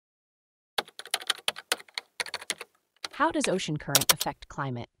How does ocean current affect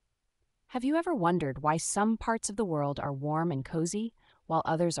climate? Have you ever wondered why some parts of the world are warm and cozy, while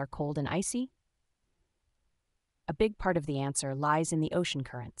others are cold and icy? A big part of the answer lies in the ocean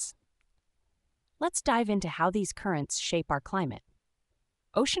currents. Let's dive into how these currents shape our climate.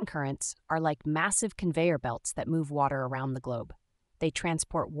 Ocean currents are like massive conveyor belts that move water around the globe. They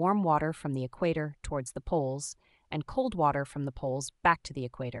transport warm water from the equator towards the poles and cold water from the poles back to the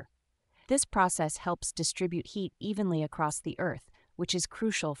equator. This process helps distribute heat evenly across the Earth, which is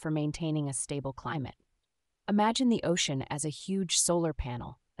crucial for maintaining a stable climate. Imagine the ocean as a huge solar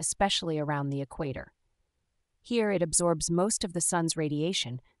panel, especially around the equator. Here it absorbs most of the sun's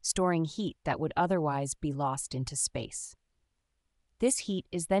radiation, storing heat that would otherwise be lost into space. This heat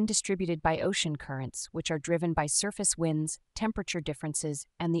is then distributed by ocean currents, which are driven by surface winds, temperature differences,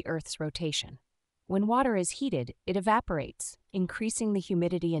 and the Earth's rotation. When water is heated, it evaporates, increasing the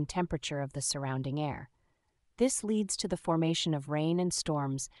humidity and temperature of the surrounding air. This leads to the formation of rain and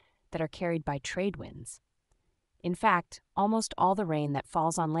storms that are carried by trade winds. In fact, almost all the rain that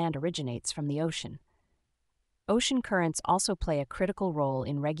falls on land originates from the ocean. Ocean currents also play a critical role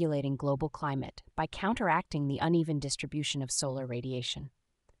in regulating global climate by counteracting the uneven distribution of solar radiation.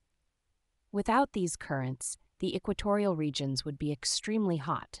 Without these currents, the equatorial regions would be extremely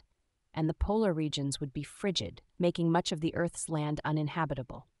hot, and the polar regions would be frigid, making much of the Earth's land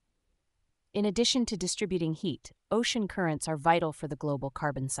uninhabitable. In addition to distributing heat, ocean currents are vital for the global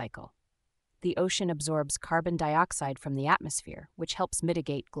carbon cycle. The ocean absorbs carbon dioxide from the atmosphere, which helps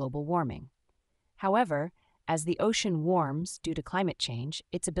mitigate global warming. However, as the ocean warms due to climate change,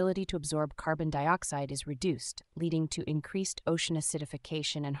 its ability to absorb carbon dioxide is reduced, leading to increased ocean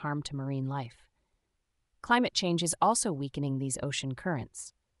acidification and harm to marine life. Climate change is also weakening these ocean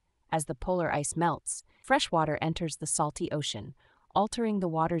currents. As the polar ice melts, fresh water enters the salty ocean, altering the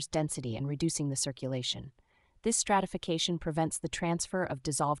water's density and reducing the circulation. This stratification prevents the transfer of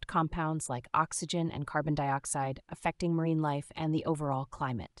dissolved compounds like oxygen and carbon dioxide, affecting marine life and the overall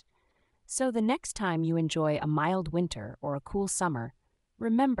climate. So the next time you enjoy a mild winter or a cool summer,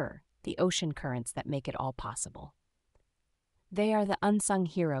 remember the ocean currents that make it all possible. They are the unsung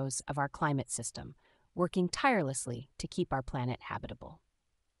heroes of our climate system, working tirelessly to keep our planet habitable.